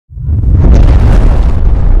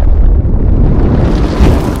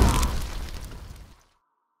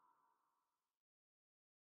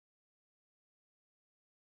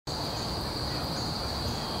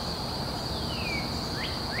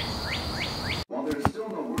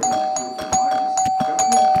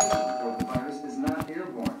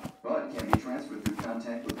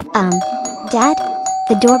Dad?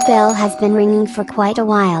 The doorbell has been ringing for quite a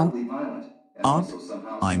while.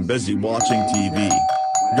 I'm busy watching TV.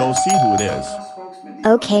 Go see who it is.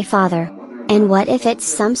 Okay, Father. And what if it's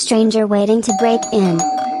some stranger waiting to break in?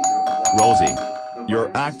 Rosie,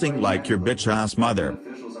 you're acting like your bitch-ass mother.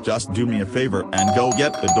 Just do me a favor and go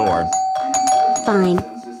get the door. Fine.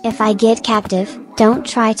 If I get captive, don't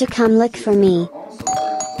try to come look for me.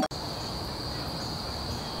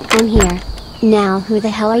 I'm here. Now who the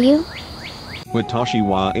hell are you? Watashi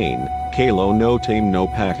wa ain, Caillou no tame no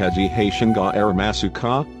YRGvHD ga aramasu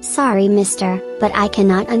ka? Sorry, mister, but I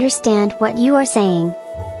cannot understand what you are saying.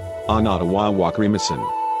 Anata wa wakrimasen.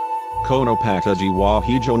 Kono YRG wa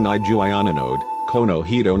hijo ni juiananode, kono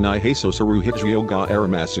hito ni hesosaru hijio ga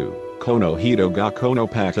aramasu. Kono hito ga kono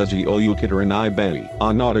YRG oyukitara ni bei.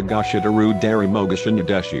 Anata ga shitaru dari mogashin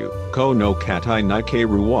yadeshu. Kono katai ni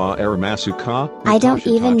keiru wa aramasu ka? I don't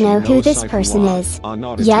even know who this person is.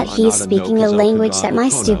 Yet he's speaking a language that my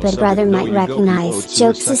stupid brother might recognize.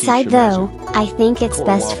 Jokes aside though, I think it's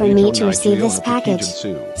best for me to receive this package.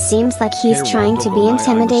 Seems like he's trying to be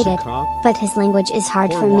intimidated, but his language is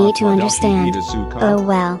hard for me to understand. Oh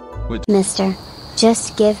well. Mister,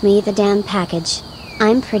 just give me the damn package.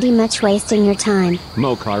 I'm pretty much wasting your time.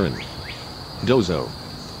 Mokaran. Dozo.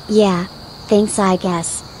 Yeah, thanks I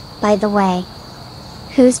guess. By the way,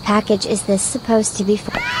 whose package is this supposed to be for?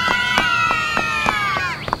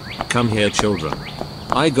 Come here, children.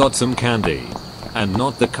 I got some candy. And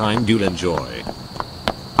not the kind you'll enjoy.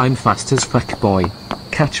 I'm fast as fuck, boy.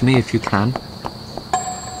 Catch me if you can.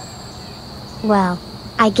 Well,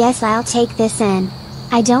 I guess I'll take this in.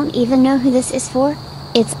 I don't even know who this is for.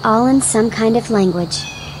 It's all in some kind of language.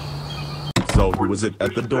 So who was it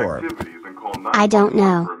at the door? I don't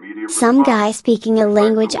know. Some guy speaking a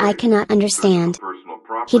language I cannot understand.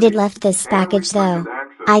 He did left this package though.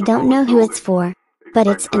 I don't know who it's for. But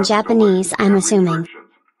it's in Japanese, I'm assuming.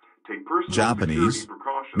 Japanese?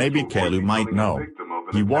 Maybe Caillou might know.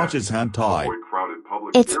 He watches hentai.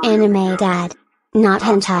 It's anime, Dad. Not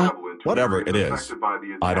hentai. Whatever it is.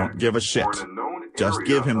 I don't give a shit. Just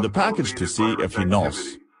give him the package to see if he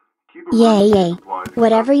knows. Yay.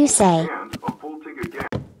 Whatever you say.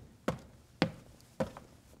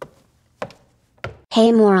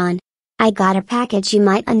 Hey moron. I got a package you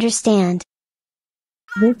might understand.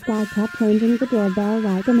 This guy kept ringing the doorbell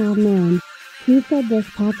like a madman. He said this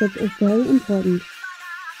package is very important.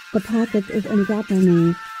 The package is in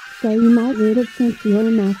Japanese, so you might read it since you're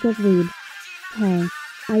a massive weeb. Hey,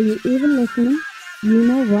 are you even listening? You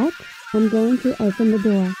know what? I'm going to open the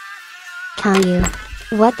door. Caillou,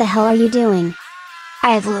 what the hell are you doing? I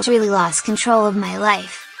have literally lost control of my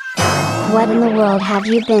life. What in the world have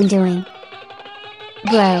you been doing?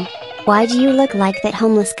 Bro, why do you look like that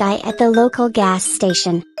homeless guy at the local gas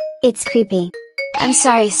station? It's creepy. I'm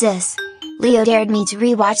sorry, sis. Leo dared me to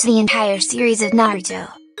rewatch the entire series of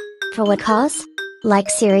Naruto. For what cause? Like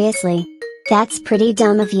seriously? That's pretty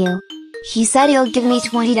dumb of you. He said he'll give me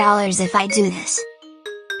 $20 if I do this.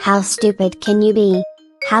 How stupid can you be?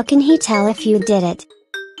 How can he tell if you did it?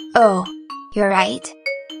 Oh, you're right.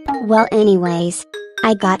 Well anyways,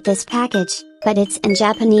 I got this package, but it's in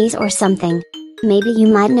Japanese or something. Maybe you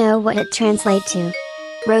might know what it translates to.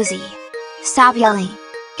 Rosie. Stop yelling.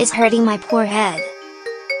 It's hurting my poor head.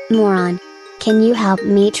 Moron. Can you help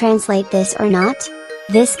me translate this or not?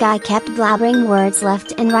 This guy kept blabbering words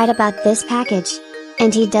left and right about this package.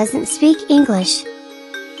 And he doesn't speak English.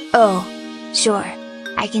 Oh, sure.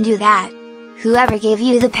 I can do that. Whoever gave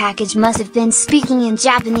you the package must have been speaking in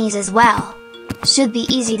Japanese as well. Should be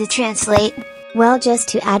easy to translate. Well, just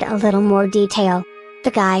to add a little more detail.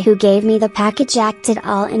 The guy who gave me the package acted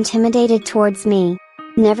all intimidated towards me.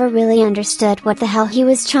 Never really understood what the hell he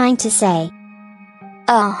was trying to say.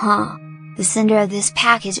 Uh-huh. The sender of this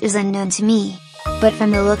package is unknown to me. But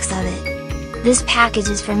from the looks of it, this package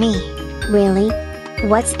is for me. Really?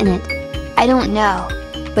 What's in it? I don't know.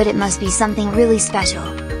 But it must be something really special.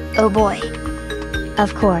 Oh boy.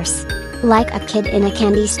 Of course. Like a kid in a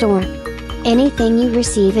candy store. Anything you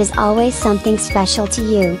receive is always something special to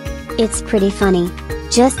you. It's pretty funny.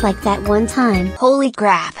 Just like that one time. Holy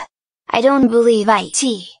crap. I don't believe it. It's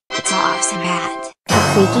an awesome hat. A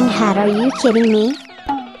freaking hat, are you kidding me?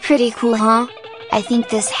 Pretty cool, huh? I think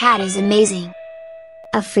this hat is amazing.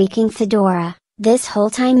 A freaking fedora. This whole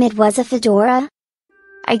time it was a fedora?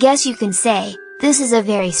 I guess you can say, this is a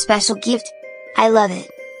very special gift. I love it.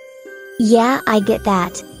 Yeah, I get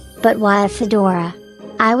that. But why a fedora?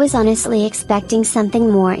 I was honestly expecting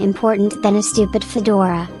something more important than a stupid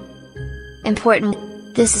fedora. Important?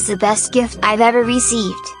 This is the best gift I've ever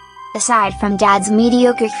received. Aside from Dad's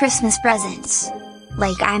mediocre Christmas presents.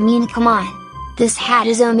 Like, I mean, come on. This hat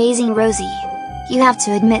is amazing, Rosie. You have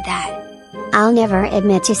to admit that. I'll never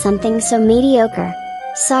admit to something so mediocre.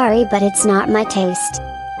 Sorry, but it's not my taste.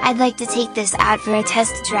 I'd like to take this out for a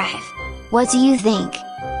test drive. What do you think?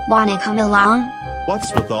 Wanna come along?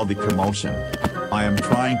 What's with all the commotion? I am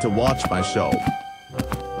trying to watch my show.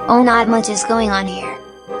 Oh, not much is going on here.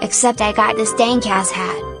 Except I got this dank-ass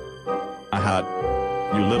hat. A hat?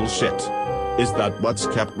 You little shit. Is that what's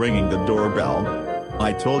kept ringing the doorbell?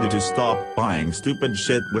 I told you to stop buying stupid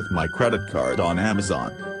shit with my credit card on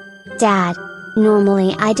Amazon. Dad,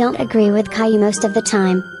 normally I don't agree with Caillou most of the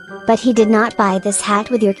time, but he did not buy this hat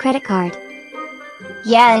with your credit card.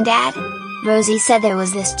 Yeah, and Dad? Rosie said there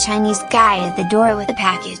was this Chinese guy at the door with a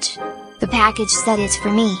package. The package said it's for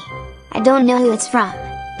me. I don't know who it's from,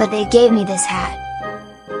 but they gave me this hat.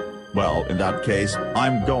 Well, in that case,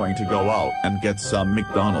 I'm going to go out and get some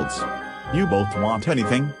McDonald's. You both want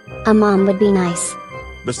anything? A mom would be nice.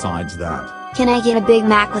 Besides that. Can I get a Big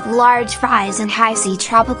Mac with large fries and high-C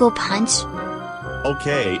tropical punch?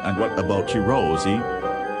 Okay, and what about you, Rosie?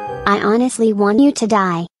 I honestly want you to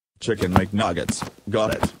die. Chicken McNuggets,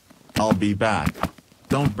 got it. I'll be back.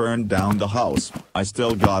 Don't burn down the house, I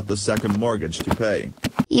still got the second mortgage to pay.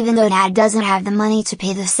 Even though Dad doesn't have the money to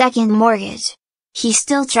pay the second mortgage, he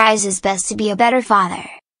still tries his best to be a better father.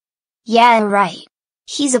 Yeah, right.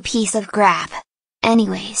 He's a piece of crap.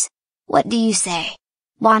 Anyways, what do you say?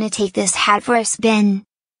 Wanna take this hat for a spin?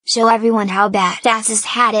 Show everyone how badass this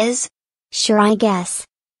hat is? Sure, I guess.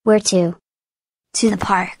 Where to? To the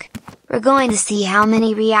park. We're going to see how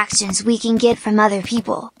many reactions we can get from other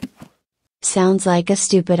people. Sounds like a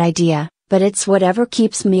stupid idea, but it's whatever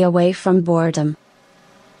keeps me away from boredom.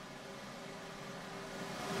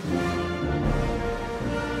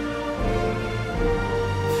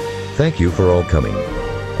 Thank you for all coming.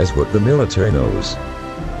 As what the military knows,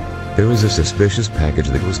 there was a suspicious package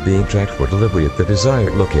that was being tracked for delivery at the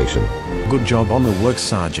desired location. Good job on the work,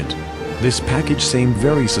 Sergeant. This package seemed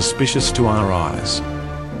very suspicious to our eyes.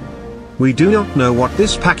 We do not know what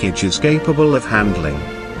this package is capable of handling.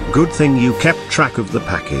 Good thing you kept track of the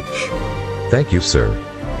package. Thank you, sir.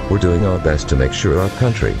 We're doing our best to make sure our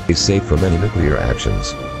country is safe from any nuclear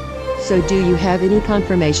actions. So do you have any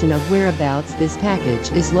confirmation of whereabouts this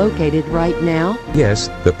package is located right now? Yes,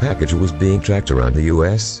 the package was being tracked around the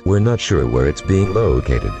US. We're not sure where it's being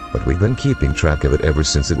located, but we've been keeping track of it ever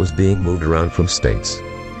since it was being moved around from states.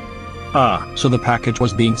 Ah, so the package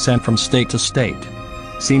was being sent from state to state.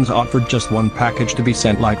 Seems odd for just one package to be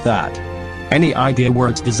sent like that. Any idea where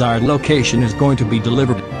its desired location is going to be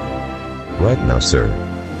delivered? Right now, sir.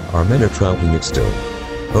 Our men are tracking it still.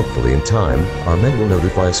 Hopefully in time, our men will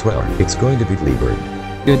notify us where it's going to be delivered.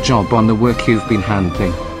 Good job on the work you've been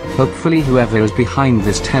handling. Hopefully whoever is behind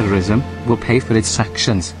this terrorism will pay for its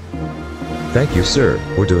actions. Thank you, sir.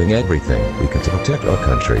 We're doing everything we can to protect our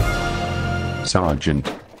country. Sergeant,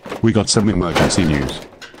 we got some emergency news.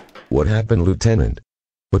 What happened, Lieutenant?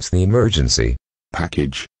 What's the emergency?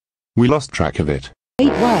 Package. We lost track of it.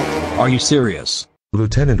 Wait, what? Are you serious?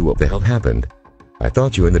 Lieutenant, what the hell happened? I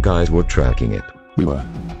thought you and the guys were tracking it. We were.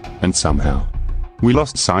 And somehow, we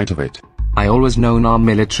lost sight of it. I always known our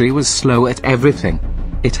military was slow at everything.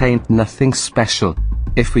 It ain't nothing special.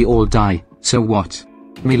 If we all die, so what?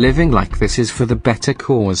 Me living like this is for the better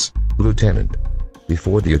cause. Lieutenant,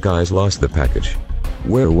 before the guys lost the package,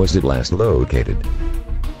 where was it last located?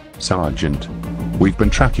 Sergeant, we've been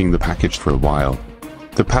tracking the package for a while.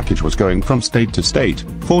 The package was going from state to state,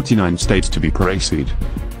 49 states to be precise.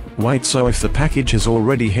 Wait, so if the package has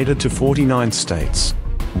already headed to 49 states,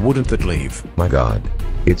 wouldn't that leave? My god.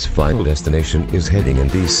 Its final destination is heading in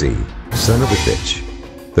DC. Son of a bitch.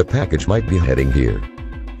 The package might be heading here.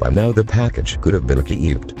 By now the package could have been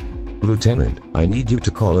achieved. Lieutenant, I need you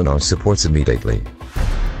to call in our supports immediately.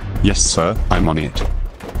 Yes, sir, I'm on it.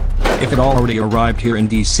 If it already arrived here in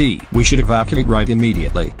DC, we should evacuate right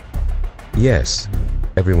immediately. Yes.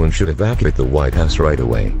 Everyone should evacuate the White House right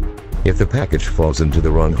away. If the package falls into the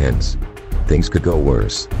wrong hands, things could go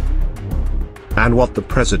worse. And what the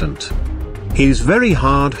president? He's very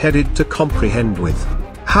hard-headed to comprehend with.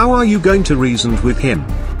 How are you going to reason with him?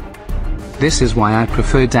 This is why I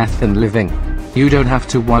prefer death than living. You don't have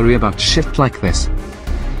to worry about shit like this.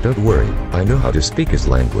 Don't worry, I know how to speak his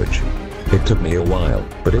language. It took me a while,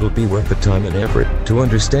 but it'll be worth the time and effort to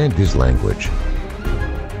understand his language.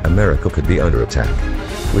 America could be under attack.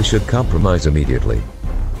 We should compromise immediately.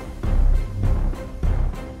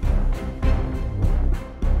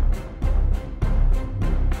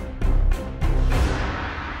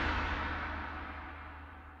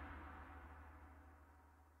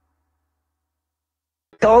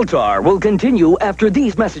 Altar will continue after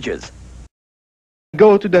these messages.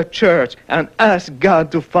 go to the church and ask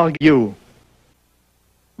God to forgive you.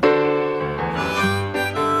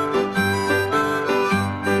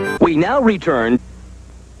 We now return.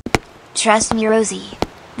 Trust me, Rosie.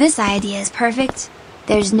 This idea is perfect.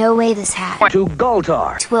 There's no way this hat to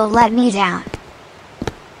Galtar will let me down.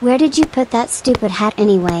 Where did you put that stupid hat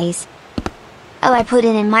anyways? Oh, I put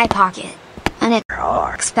it in my pocket.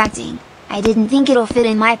 Unexpecting. I didn't think it'll fit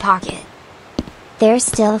in my pocket. There's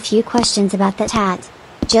still a few questions about that hat.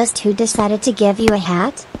 Just who decided to give you a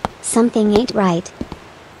hat? Something ain't right.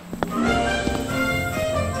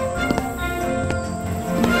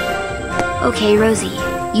 Okay, Rosie,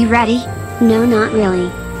 you ready? No, not really.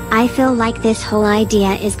 I feel like this whole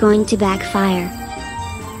idea is going to backfire.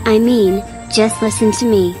 I mean, just listen to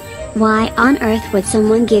me. Why on earth would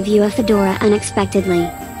someone give you a fedora unexpectedly?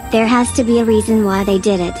 There has to be a reason why they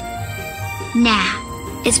did it. Nah.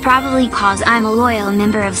 It's probably cause I'm a loyal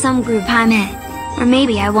member of some group I'm in. Or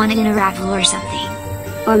maybe I won it in a raffle or something.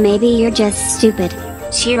 Or maybe you're just stupid.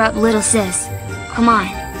 Cheer up, little sis. Come on.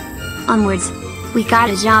 Onwards. We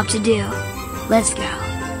got a job to do. Let's go.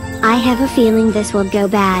 I have a feeling this will go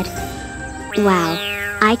bad. Wow.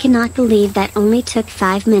 I cannot believe that only took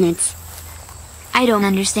 5 minutes. I don't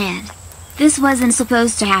understand. This wasn't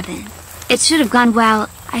supposed to happen. It should have gone well.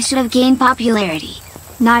 I should have gained popularity.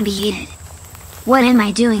 Not be hated. What am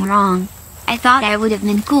I doing wrong? I thought I would have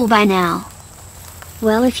been cool by now.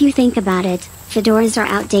 Well, if you think about it, fedoras are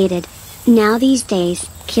outdated. Now these days,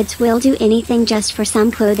 kids will do anything just for some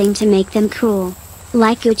clothing to make them cool.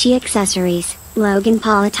 Like Gucci accessories, Logan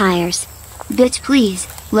Paul attires. Bitch please,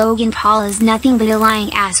 Logan Paul is nothing but a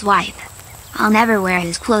lying ass wipe. I'll never wear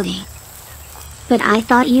his clothing. But I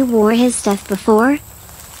thought you wore his stuff before?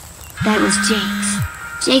 That was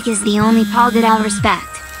Jake's. Jake is the only Paul that I'll respect.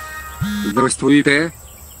 Здравствуйте.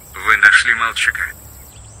 Вы нашли мальчика?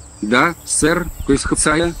 Да, сэр,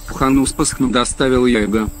 коисхацая, пхану спасхну доставил я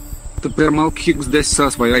его. Теперь мальчик здесь со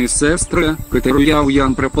своей сестрой, которую я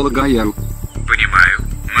предполагаю. Понимаю,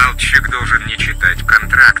 мальчик должен не читать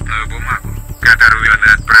контрактную бумагу, которую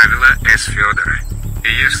она отправила с Федора. И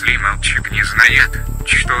если мальчик не знает,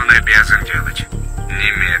 что он обязан делать,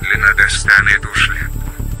 немедленно достанет эту шляпу.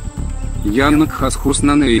 Я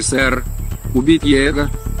накхасхуснаны, сэр. Убить его.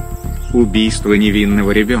 Убийство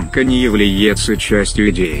невинного ребенка не является частью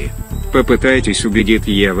идеи. Попытайтесь убедить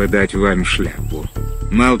Еву дать вам шляпу.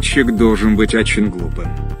 Мальчик должен быть очень глупым.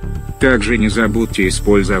 Также не забудьте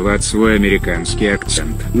использовать свой американский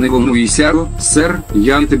акцент. Не волнуйся, сэр,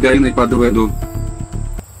 я тебя не подведу.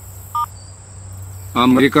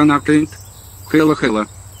 American accent. Hello, hello.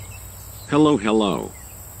 Hello, hello.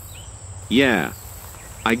 Yeah.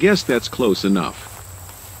 I guess that's close enough.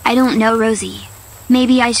 I don't know, Rosie.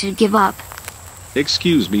 Maybe I should give up.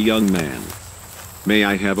 Excuse me, young man. May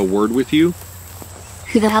I have a word with you?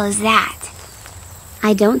 Who the hell is that?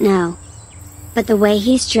 I don't know. But the way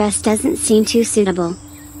he's dressed doesn't seem too suitable.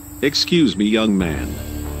 Excuse me, young man.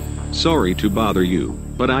 Sorry to bother you,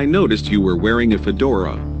 but I noticed you were wearing a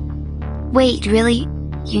fedora. Wait, really?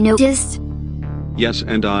 You noticed? Yes,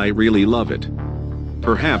 and I really love it.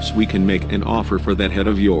 Perhaps we can make an offer for that head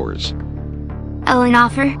of yours. Oh, an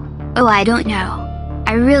offer? Oh, I don't know.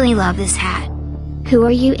 I really love this hat. Who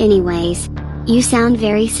are you anyways? You sound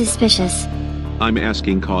very suspicious. I'm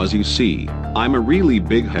asking cause you see, I'm a really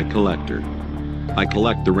big hat collector. I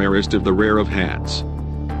collect the rarest of the rare of hats.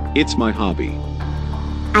 It's my hobby.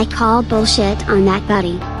 I call bullshit on that,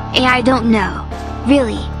 buddy. Hey, I don't know.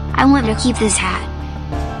 Really, I want to keep this hat.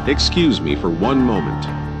 Excuse me for one moment.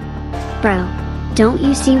 Bro, don't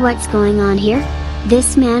you see what's going on here?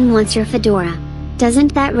 This man wants your fedora.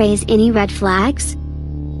 Doesn't that raise any red flags?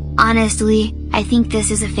 Honestly, I think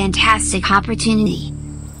this is a fantastic opportunity.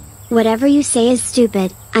 Whatever you say is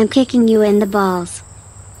stupid, I'm kicking you in the balls.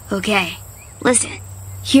 Okay. Listen.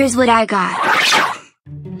 Here's what I got.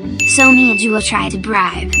 So me and you will try to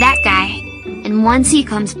bribe that guy. And once he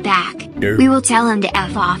comes back, we will tell him to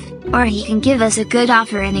F off, or he can give us a good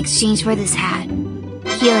offer in exchange for this hat.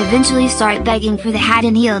 He'll eventually start begging for the hat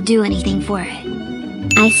and he'll do anything for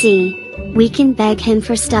it. I see. We can beg him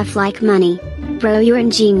for stuff like money. Bro, you're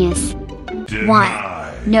ingenious.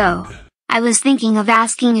 What? No. I was thinking of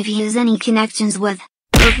asking if he has any connections with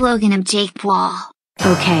both Logan and Jake Paul.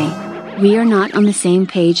 Okay. We are not on the same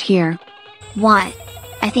page here. What?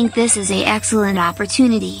 I think this is an excellent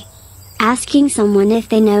opportunity. Asking someone if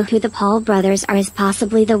they know who the Paul brothers are is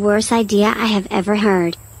possibly the worst idea I have ever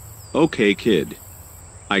heard. Okay, kid.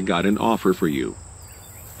 I got an offer for you.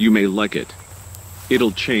 You may like it.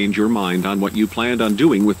 It'll change your mind on what you planned on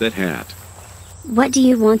doing with that hat. What do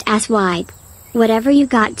you want, asswipe? Whatever you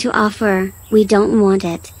got to offer, we don't want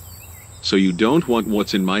it. So you don't want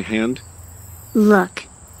what's in my hand? Look.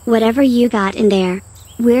 Whatever you got in there,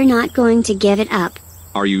 we're not going to give it up.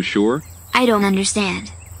 Are you sure? I don't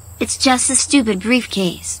understand. It's just a stupid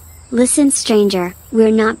briefcase. Listen, stranger,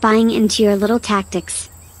 we're not buying into your little tactics.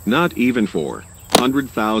 Not even for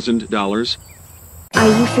 $100,000? Are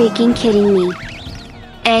you freaking kidding me?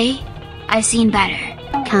 I've seen better.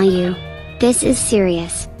 Caillou. This is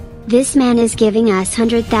serious. This man is giving us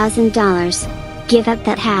 $100,000. Give up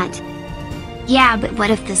that hat. Yeah, but what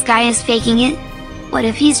if this guy is faking it? What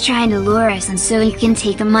if he's trying to lure us and so he can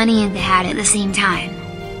take the money and the hat at the same time?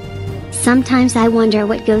 Sometimes I wonder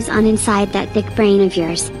what goes on inside that thick brain of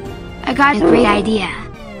yours. I got a great idea.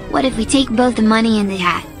 What if we take both the money and the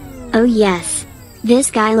hat? Oh yes. This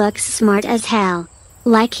guy looks smart as hell.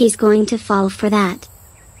 Like he's going to fall for that.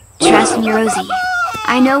 Trust me, Rosie.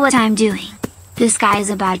 I know what I'm doing. This guy is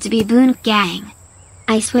about to be Boone Gang.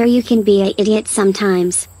 I swear you can be an idiot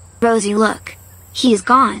sometimes. Rosie, look. He's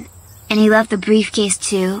gone. And he left the briefcase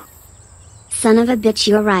too. Son of a bitch,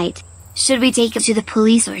 you're right. Should we take it to the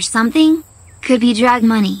police or something? Could be drug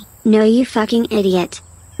money. No, you fucking idiot.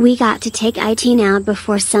 We got to take IT now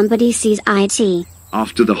before somebody sees IT.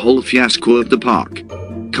 After the whole fiasco at the park,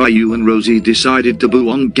 Caillou and Rosie decided to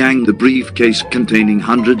Boone Gang the briefcase containing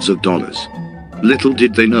hundreds of dollars. Little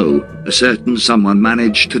did they know, a certain someone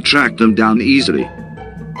managed to track them down easily.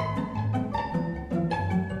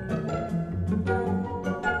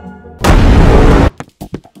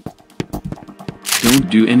 Don't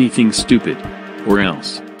do anything stupid, or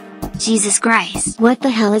else. Jesus Christ. What the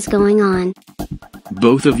hell is going on?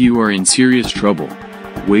 Both of you are in serious trouble.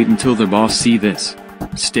 Wait until the boss see this.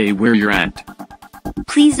 Stay where you're at.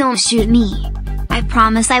 Please don't shoot me. I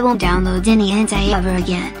promise I won't download any hentai ever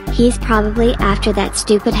again. He's probably after that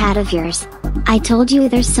stupid hat of yours. I told you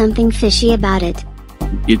there's something fishy about it.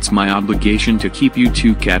 It's my obligation to keep you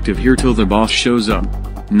two captive here till the boss shows up.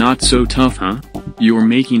 Not so tough, huh? You're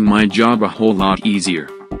making my job a whole lot easier.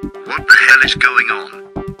 What the hell is going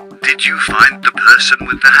on? Did you find the person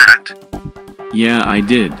with the hat? Yeah, I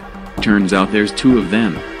did. Turns out there's two of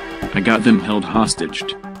them. I got them held hostage.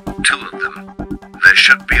 Two of them? There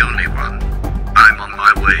should be only one. I'm on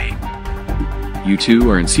my way. You two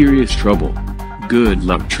are in serious trouble. Good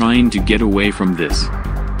luck trying to get away from this.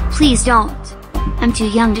 Please don't. I'm too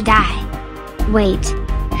young to die. Wait.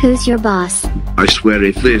 Who's your boss? I swear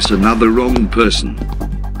if there's another wrong person,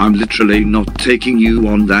 I'm literally not taking you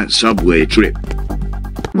on that subway trip.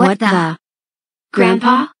 What the?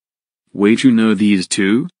 Grandpa? Wait, you know these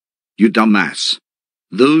two? You dumbass.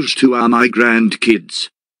 Those two are my grandkids.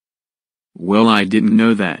 Well, I didn't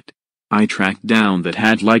know that. I tracked down that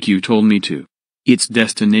hat like you told me to. Its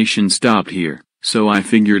destination stopped here, so I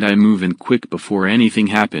figured I'd move in quick before anything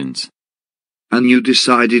happens. And you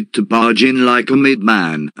decided to barge in like a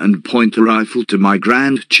midman and point a rifle to my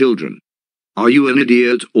grandchildren. Are you an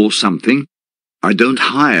idiot or something? I don't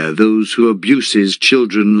hire those who abuses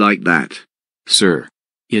children like that. Sir,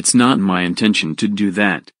 it's not my intention to do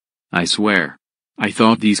that. I swear. I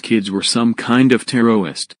thought these kids were some kind of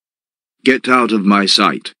terrorist. Get out of my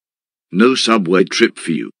sight. No subway trip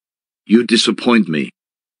for you. You disappoint me.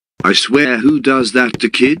 I swear, who does that to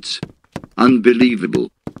kids? Unbelievable.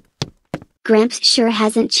 Gramps sure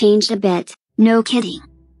hasn't changed a bit. No kidding.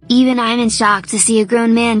 Even I'm in shock to see a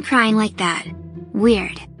grown man crying like that.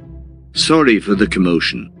 Weird. Sorry for the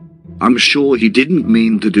commotion. I'm sure he didn't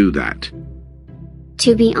mean to do that.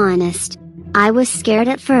 To be honest, I was scared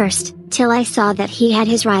at first, till I saw that he had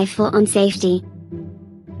his rifle on safety.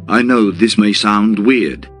 I know this may sound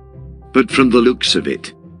weird, but from the looks of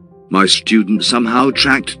it, my student somehow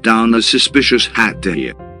tracked down a suspicious hat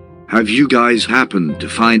here. Have you guys happened to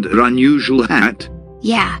find an unusual hat?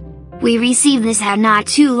 Yeah. We received this hat not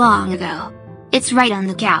too long ago. It's right on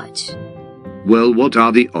the couch. Well, what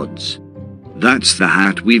are the odds? That's the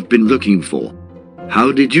hat we've been looking for.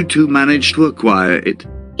 How did you two manage to acquire it?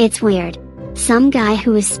 It's weird. Some guy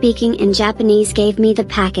who was speaking in Japanese gave me the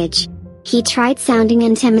package. He tried sounding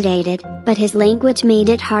intimidated, but his language made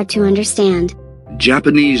it hard to understand.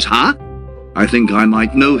 Japanese, huh? I think I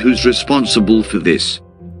might know who's responsible for this.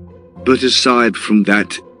 But aside from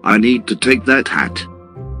that, I need to take that hat.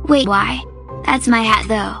 Wait, why? That's my hat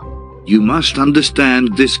though. You must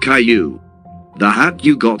understand this, Caillou. The hat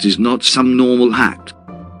you got is not some normal hat.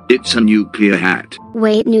 It's a nuclear hat.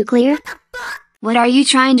 Wait, nuclear? What are you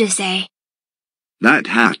trying to say? That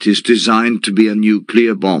hat is designed to be a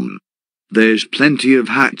nuclear bomb. There's plenty of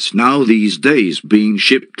hats now these days being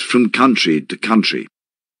shipped from country to country.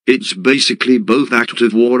 It's basically both act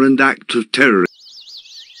of war and act of terror.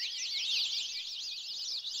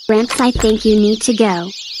 Gramps, I think you need to go.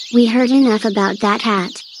 We heard enough about that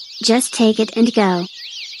hat. Just take it and go.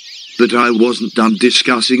 But I wasn't done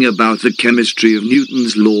discussing about the chemistry of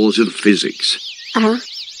Newton's laws of physics.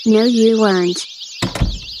 No you weren't.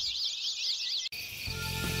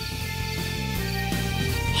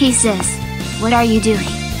 Hey sis, what are you doing?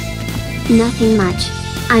 Nothing much.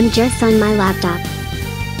 I'm just on my laptop.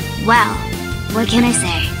 Well, what can I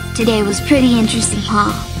say? Today was pretty interesting,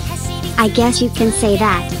 huh? I guess you can say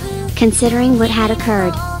that, considering what had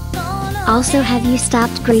occurred. Also, have you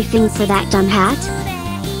stopped griefing for that dumb hat?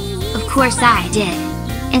 Of course I did.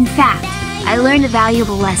 In fact, I learned a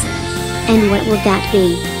valuable lesson. And what will that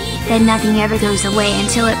be? That nothing ever goes away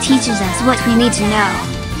until it teaches us what we need to know.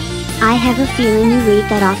 I have a feeling you read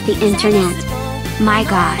that off the internet. My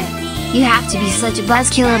god, you have to be such a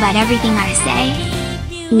buzzkill about everything I say?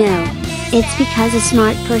 No. It's because a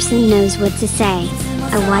smart person knows what to say.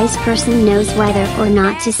 A wise person knows whether or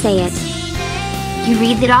not to say it. You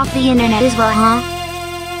read that off the internet as well,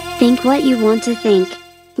 huh? Think what you want to think.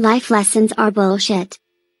 Life lessons are bullshit.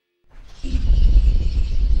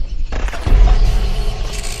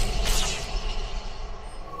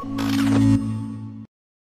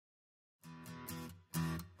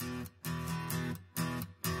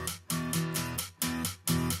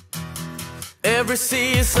 Every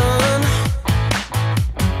season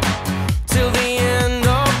till the